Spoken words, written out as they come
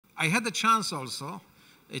I had a chance also.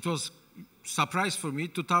 It was a surprise for me,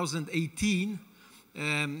 2018.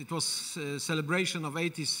 It was a celebration of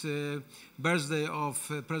 80th birthday of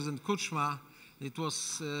President Kuchma. It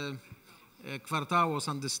was, Kvartal was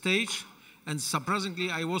on the stage, and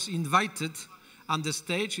surprisingly, I was invited on the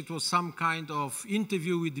stage. It was some kind of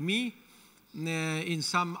interview with me in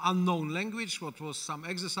some unknown language, what was some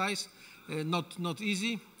exercise, not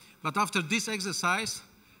easy. But after this exercise,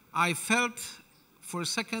 I felt for a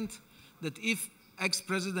second that if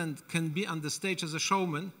ex-president can be on the stage as a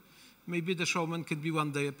showman, maybe the showman can be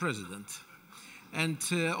one day a president. And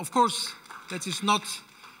of course, that is not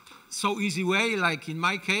so easy way like in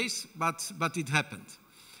my case, but it happened.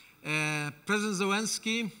 President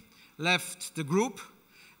Zelensky left the group,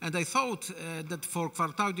 and I thought that for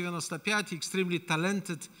Kvartal 95, extremely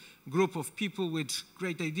talented group of people with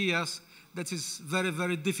great ideas, that is very,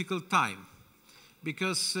 very difficult time.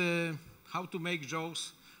 Because how to make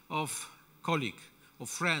jokes of colleague, of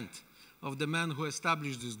friend, of the man who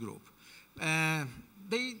established this group.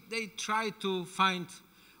 They tried to find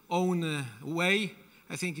own way.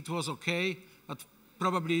 I think it was okay, but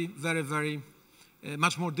probably very, very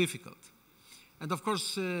much more difficult. And of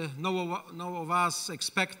course, no of us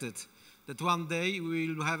expected that one day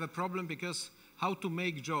we will have a problem, because how to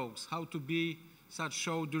make jokes, how to be such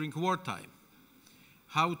show during wartime,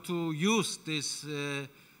 how to use this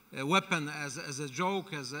weapon as a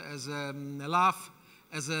joke, as a laugh,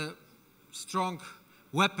 as a strong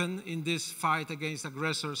weapon in this fight against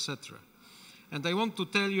aggressors, etc. And I want to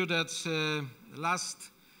tell you that last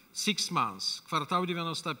 6 months, Kvartal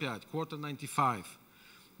 95, Quarter 95,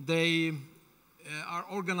 they are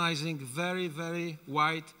organizing very, very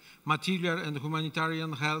wide material and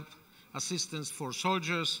humanitarian help assistance for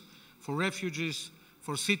soldiers, for refugees,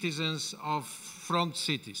 for citizens of front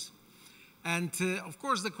cities. And of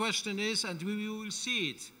course the question is, and we will see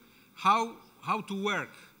it, how to work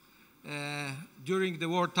during the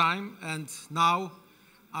wartime. And now,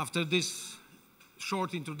 after this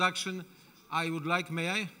short introduction, I would like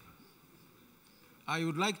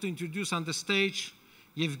to introduce on the stage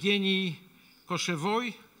Yevgeny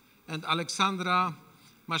Koshevoy and Aleksandra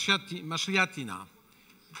Mashlyatina.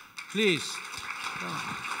 Please.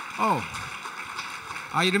 Oh,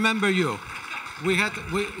 I remember you. We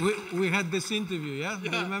had this interview, yeah? Do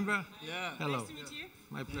you remember? Yeah. Hello. Nice to meet you.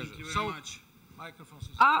 My pleasure. Thank you very much. Microphone.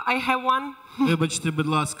 I have one. Вибачте, будь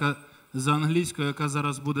ласка, за англійською, яка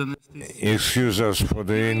зараз буде нести. Excuse us for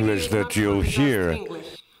the English that you'll hear.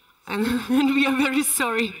 And we are very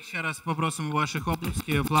sorry. Ще раз попросимо ваших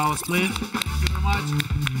оплесків. Applause, please. Thank you very much.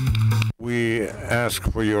 We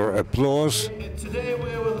ask for your applause. Today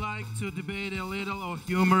we would like to debate a little of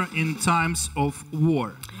humor in times of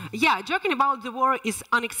war. Yeah, joking about the war is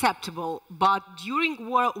unacceptable, but during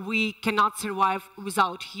war we cannot survive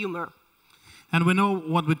without humor. And we know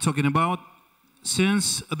what we're talking about. Since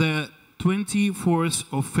the 24th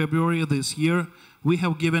of February this year, we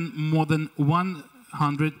have given more than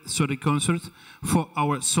 130 concerts for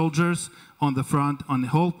our soldiers on the front,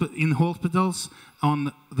 in hospitals,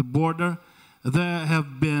 on the border. There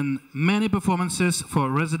have been many performances for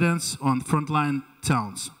residents on frontline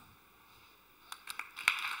towns.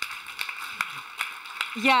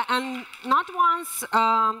 Yeah, and not once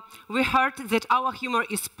we heard that our humor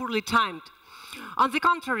is poorly timed. On the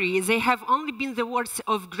contrary, they have only been the words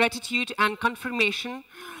of gratitude and confirmation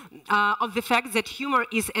of the fact that humor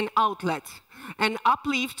is an outlet, an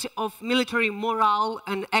uplift of military morale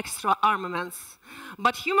and extra armaments.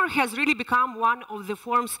 But humor has really become one of the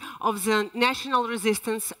forms of the national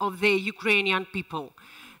resistance of the Ukrainian people,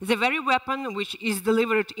 the very weapon which is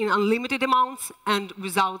delivered in unlimited amounts and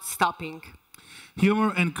without stopping.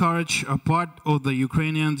 Humor and courage are part of the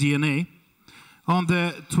Ukrainian DNA. On the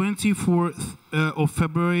 24th of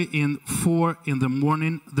February in 4 in the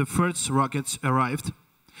morning, the first rockets arrived.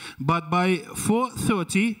 But by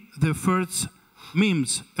 4:30, the first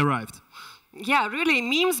memes arrived. Yeah, really,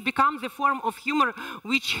 memes become the form of humor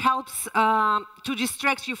which helps to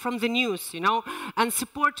distract you from the news, you know, and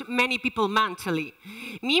support many people mentally.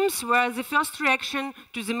 Memes were the first reaction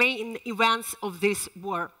to the main events of this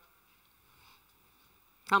war.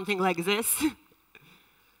 Something like this.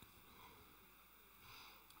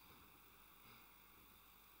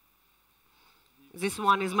 This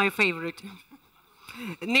one is my favorite.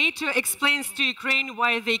 NATO explains to Ukraine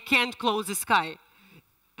why they can't close the sky.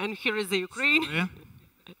 And here is the Ukraine.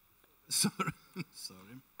 Sorry.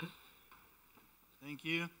 Sorry. Thank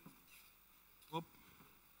you. Whoop.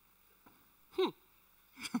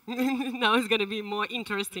 Now it's going to be more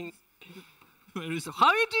interesting. So how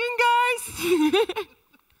are you doing, guys?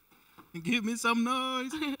 Give me some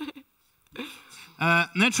noise.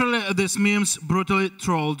 Naturally, these memes brutally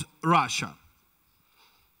trolled Russia.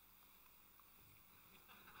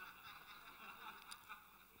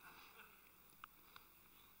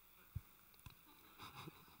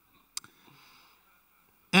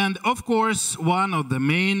 And of course, one of the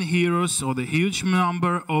main heroes of the huge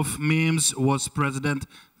number of memes was President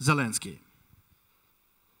Zelensky.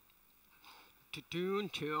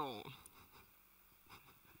 Don't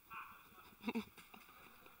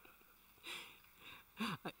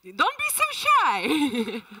be so shy.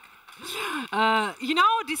 You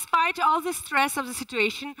know, despite all the stress of the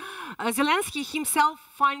situation, Zelensky himself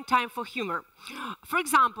finds time for humor. For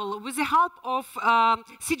example, with the help of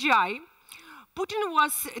CGI, Putin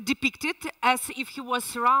was depicted as if he was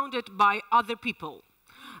surrounded by other people.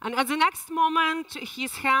 And at the next moment,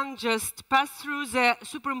 his hand just passed through the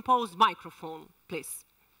superimposed microphone, please.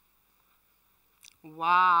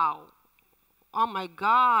 Wow. Oh my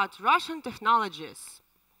God, Russian technologies.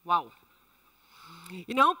 Wow.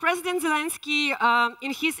 You know, President Zelensky,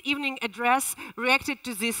 in his evening address, reacted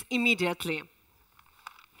to this immediately.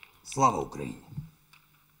 Слава Україні!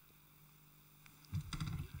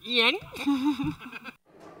 Yeah.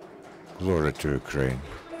 Glory to Ukraine.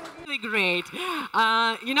 Really great.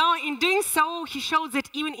 You know, in doing so, he showed that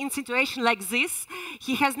even in situations like this,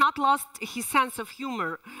 he has not lost his sense of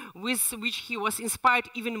humor, with which he was inspired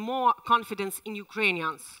even more confidence in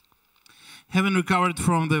Ukrainians. Having recovered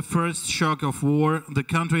from the first shock of war, the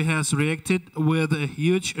country has reacted with a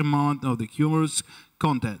huge amount of the humorous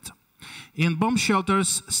content. In bomb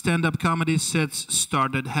shelters, stand-up comedy sets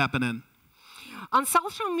started happening. On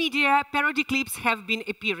social media, parody clips have been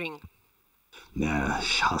appearing.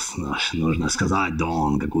 Сейчас нужно сказать,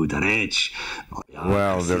 Дон, какую-то речь.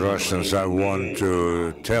 Well, the Russians, I want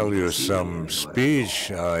to tell you some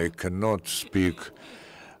speech. I cannot speak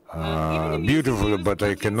beautifully, but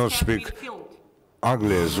I cannot speak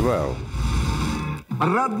ugly as well.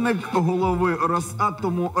 Радник голови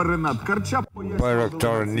Росатому Ренат Карчап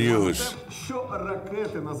Bayraktar News. що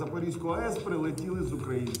ракети на Запорізьку АЕС прилетіли з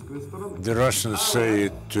української сторони. The Russians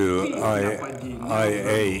say to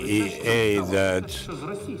IAEA that Що з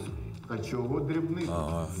російської? Та чого дрібнити?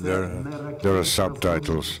 there are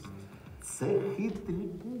subtitles. Це хитрі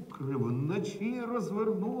кукри вночі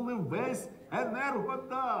розвернули весь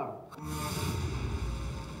енергодар.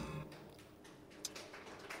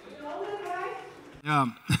 Yeah,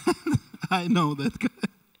 I know that.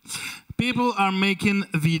 People are making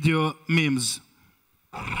video memes.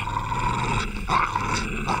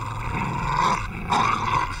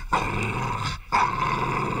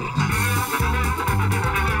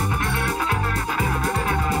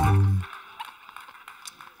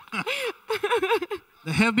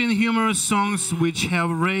 There have been humorous songs which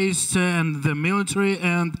have raised the military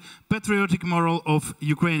and patriotic moral of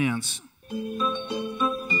Ukrainians.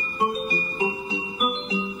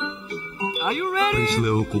 Are you ready? Прийшли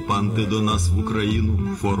окупанти до нас в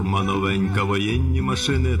Україну, форма новенька, воєнні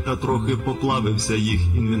машини, та трохи поплавився їх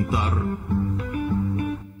інвентар.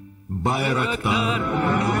 Байрактар.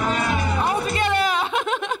 All together!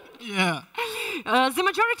 Yeah. The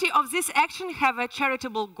majority of this action have a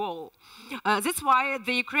charitable goal. That's why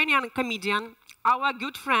the Ukrainian comedian, our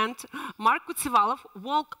good friend Mark Kutsivalov,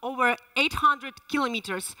 walked over 800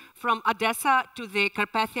 kilometers from Odessa to the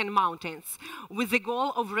Carpathian Mountains with the goal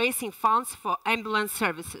of raising funds for ambulance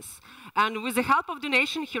services. And with the help of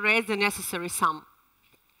donation, he raised the necessary sum.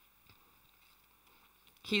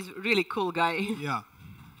 He's a really cool guy. Yeah.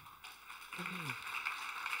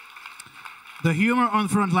 The humor on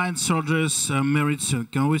frontline soldiers merits a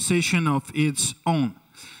conversation of its own.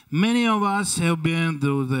 Many of us have been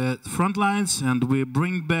to the front lines, and we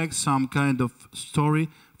bring back some kind of story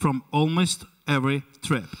from almost every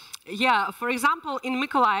trip. Yeah, for example, in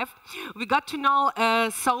Mykolaiv, we got to know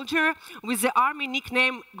a soldier with the army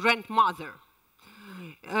nickname Grandmother.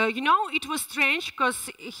 You know, it was strange because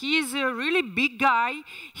he's a really big guy,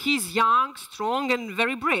 he's young, strong, and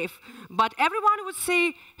very brave. But everyone would say,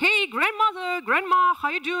 hey, grandmother, grandma, how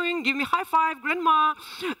you doing? Give me high five, grandma.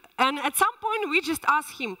 And at some point, we just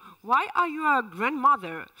asked him, why are you a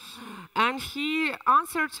grandmother? And he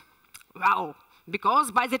answered, well,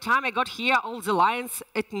 because by the time I got here, all the lions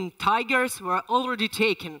and tigers were already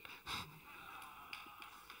taken.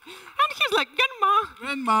 And he's like, grandma.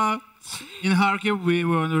 Grandma. In Kharkiv, we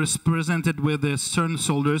were represented with the stern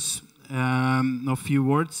soldiers, a few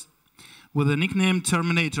words, with the nickname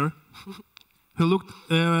Terminator, who looked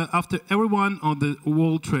after everyone on the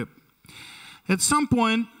whole trip. At some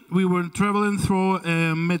point, we were traveling through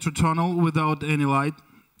a metro tunnel without any light,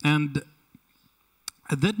 and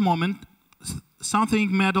at that moment,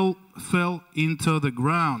 something metal fell into the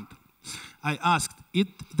ground. I asked, "Is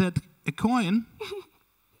that a coin?"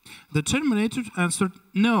 The Terminator answered,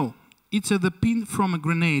 "No, it's the pin from a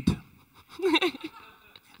grenade."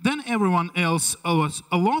 Then everyone else was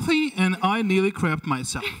laughing, and I nearly crapped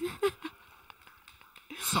myself.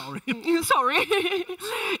 Sorry. Sorry.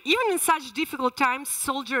 Even in such difficult times,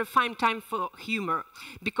 soldiers find time for humor,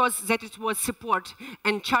 because that it was support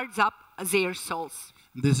and charges up their souls.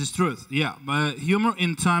 This is truth, yeah. Humor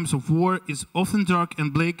in times of war is often dark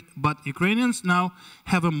and bleak, but Ukrainians now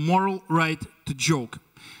have a moral right to joke.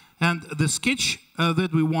 And the sketch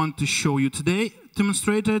that we want to show you today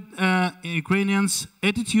demonstrated Ukrainians'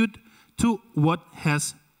 attitude to what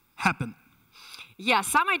has happened. Yeah,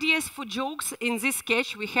 some ideas for jokes in this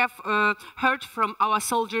sketch we have heard from our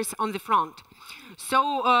soldiers on the front. So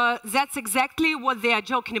that's exactly what they are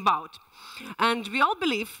joking about. And we all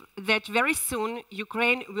believe that very soon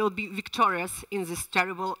Ukraine will be victorious in this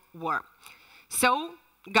terrible war. So,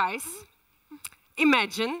 guys,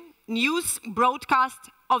 imagine news broadcast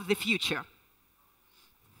of the future.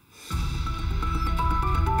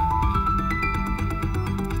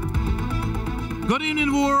 Good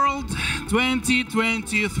evening, world.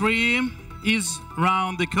 2023 is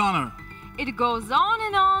round the corner. It goes on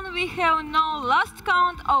and on. We have no last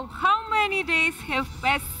count of how many days have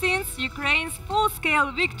passed since Ukraine's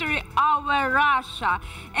full-scale victory over Russia,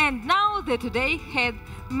 and now that today's had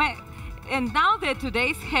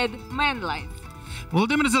manlights.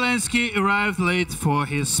 Volodymyr Zelensky arrived late for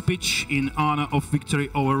his speech in honor of Victory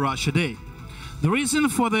over Russia Day. The reason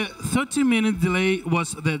for the 30-minute delay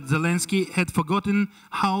was that Zelensky had forgotten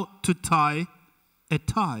how to tie a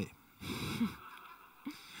tie.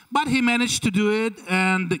 But he managed to do it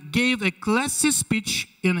and gave a classy speech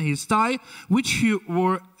in his tie, which he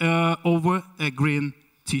wore over a green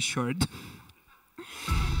t-shirt.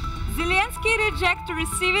 Zelensky rejected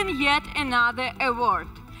receiving yet another award.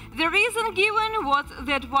 The reason given was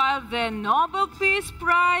that while the Nobel Peace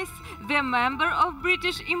Prize, the member of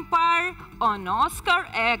British Empire, an Oscar,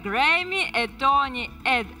 a Grammy, a Tony,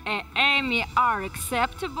 and an Emmy are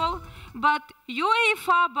acceptable, but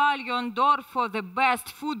UEFA Ballon d'Or for the best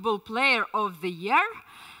football player of the year?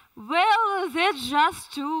 Well, that's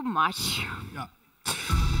just too much. Yeah.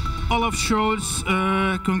 Olaf Scholz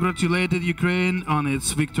congratulated Ukraine on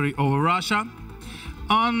its victory over Russia.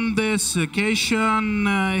 On this occasion,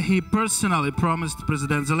 he personally promised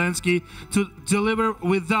President Zelensky to deliver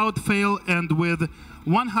without fail and with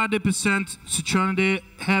 100% certainty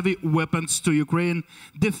heavy weapons to Ukraine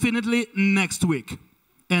definitely next week,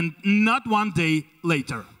 and not one day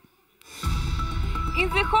later. In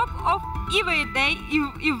the hope of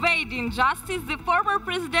evading justice, the former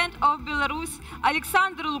president of Belarus,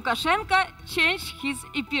 Aleksander Lukashenko, changed his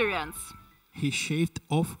appearance. He shaved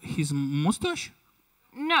off his mustache?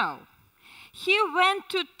 No. He went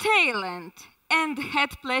to Thailand and had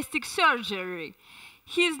plastic surgery.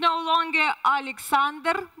 He is no longer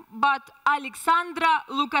Aleksander, but Alexandra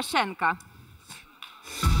Lukashenko.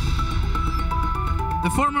 The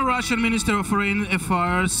former Russian Minister of Foreign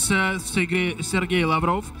Affairs, Sergei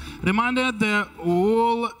Lavrov, reminded the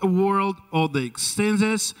whole world of the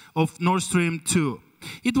extensions of Nord Stream 2.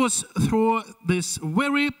 It was through this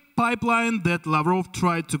very pipeline that Lavrov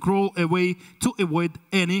tried to crawl away to avoid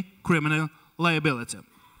any criminal liability.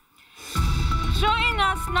 Joining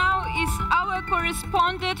us now is our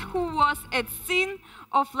correspondent who was at scene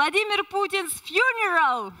of Vladimir Putin's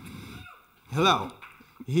funeral. Hello.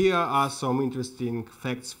 Here are some interesting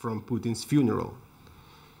facts from Putin's funeral.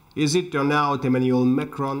 As it turned out, Emmanuel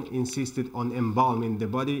Macron insisted on embalming the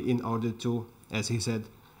body in order to, as he said,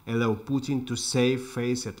 allow Putin to save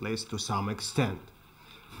face at least to some extent.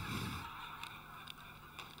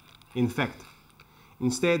 In fact,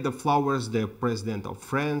 instead of flowers, the president of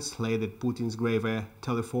France laid at Putin's grave a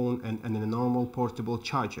telephone and an normal portable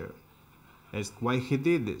charger. Asked why he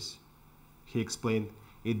did this, he explained,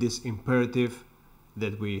 "It is imperative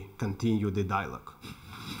that we continue the dialogue."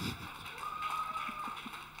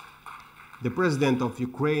 The president of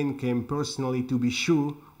Ukraine came personally to be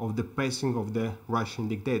sure of the passing of the Russian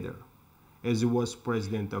dictator, as he was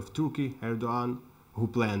president of Turkey, Erdogan, who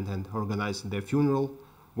planned and organized the funeral.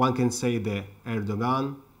 One can say that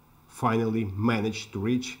Erdogan finally managed to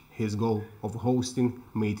reach his goal of hosting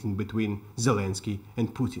a meeting between Zelensky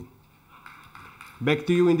and Putin. Back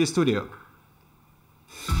to you in the studio.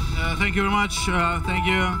 Thank you very much. Thank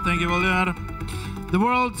you, Valdemar. The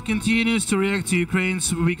world continues to react to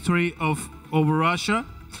Ukraine's victory over Russia.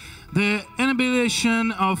 The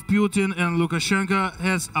annihilation of Putin and Lukashenko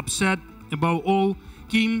has upset, above all,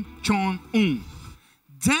 Kim Jong-un.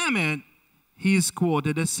 Damn it, he is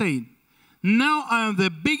quoted as saying, "Now I am the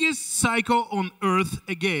biggest psycho on earth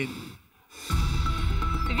again."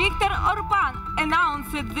 Viktor Orban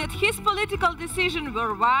announced that his political decisions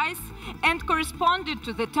were wise and corresponded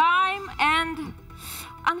to the time, and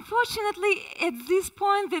unfortunately, at this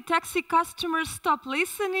point, the taxi customers stopped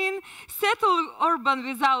listening, settled Orban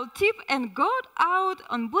without tip, and got out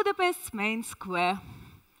on Budapest's main square.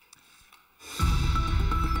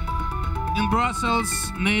 In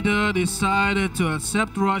Brussels, NATO decided to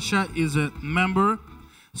accept Russia as a member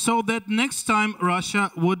so that next time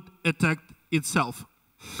Russia would attack itself.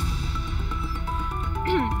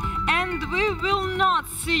 And we will not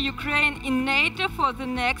see Ukraine in NATO for the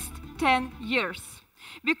next 10 years.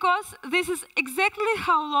 Because this is exactly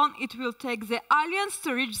how long it will take the alliance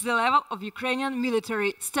to reach the level of Ukrainian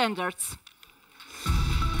military standards.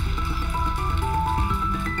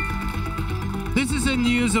 This is the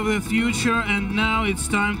news of the future, and now it's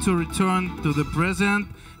time to return to the present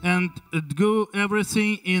and do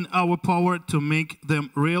everything in our power to make them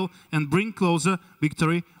real and bring closer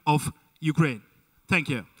victory of Ukraine. Thank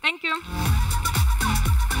you. Thank you.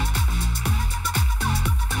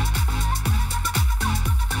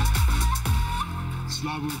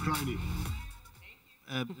 Slava Ukraini.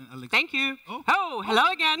 Thank you. Oh,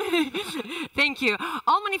 hello again. Thank you.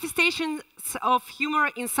 All manifestations of humor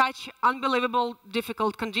in such unbelievable,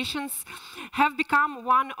 difficult conditions have become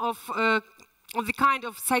one of the kind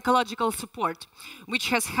of psychological support which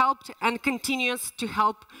has helped and continues to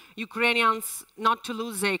help Ukrainians not to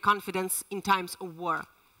lose their confidence in times of war.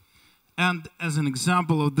 And as an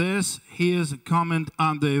example of this, here's a comment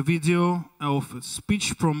on the video of a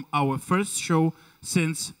speech from our first show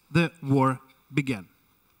since the war began.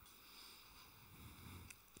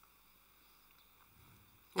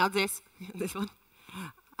 Not this, this one.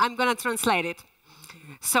 I'm gonna translate it.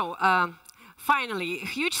 So, finally,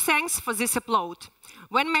 huge thanks for this applaud.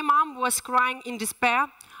 When my mom was crying in despair,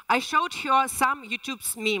 I showed her some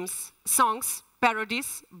YouTube's memes, songs,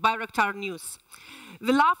 parodies, Bayraktar news.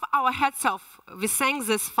 We laughed our heads off, we sang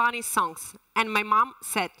these funny songs, and my mom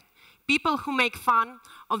said, people who make fun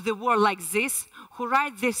of the war like this, who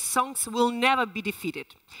write these songs will never be defeated.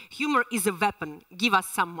 Humor is a weapon, give us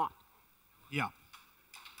some more. Yeah.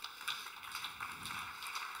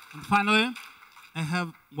 And finally, I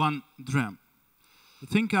have one dream.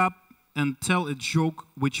 Think up and tell a joke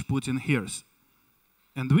which Putin hears,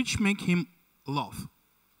 and which make him laugh.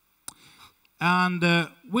 And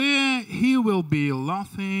where he will be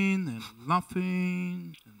laughing and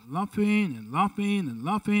laughing and laughing and laughing and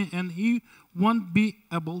laughing, and he won't be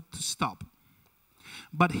able to stop.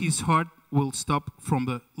 But his heart will stop from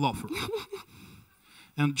the laughter.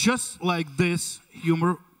 And just like this,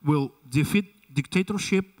 humor will defeat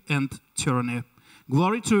dictatorship and tyranny.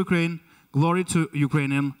 Glory to Ukraine, glory to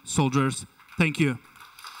Ukrainian soldiers. Thank you.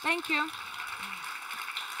 Thank you.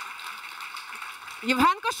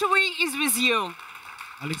 Yevhen Koshovy is with you.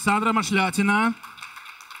 Alexandra Mashlatina,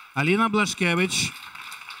 Alina Blashkevich,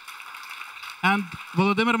 and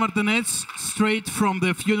Volodymyr Martinets, straight from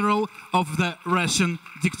the funeral of the Russian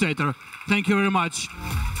dictator. Thank you very much.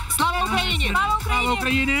 Slava Ukraini! Slava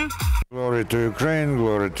Ukraini! Glory to Ukraine,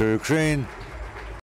 glory to Ukraine.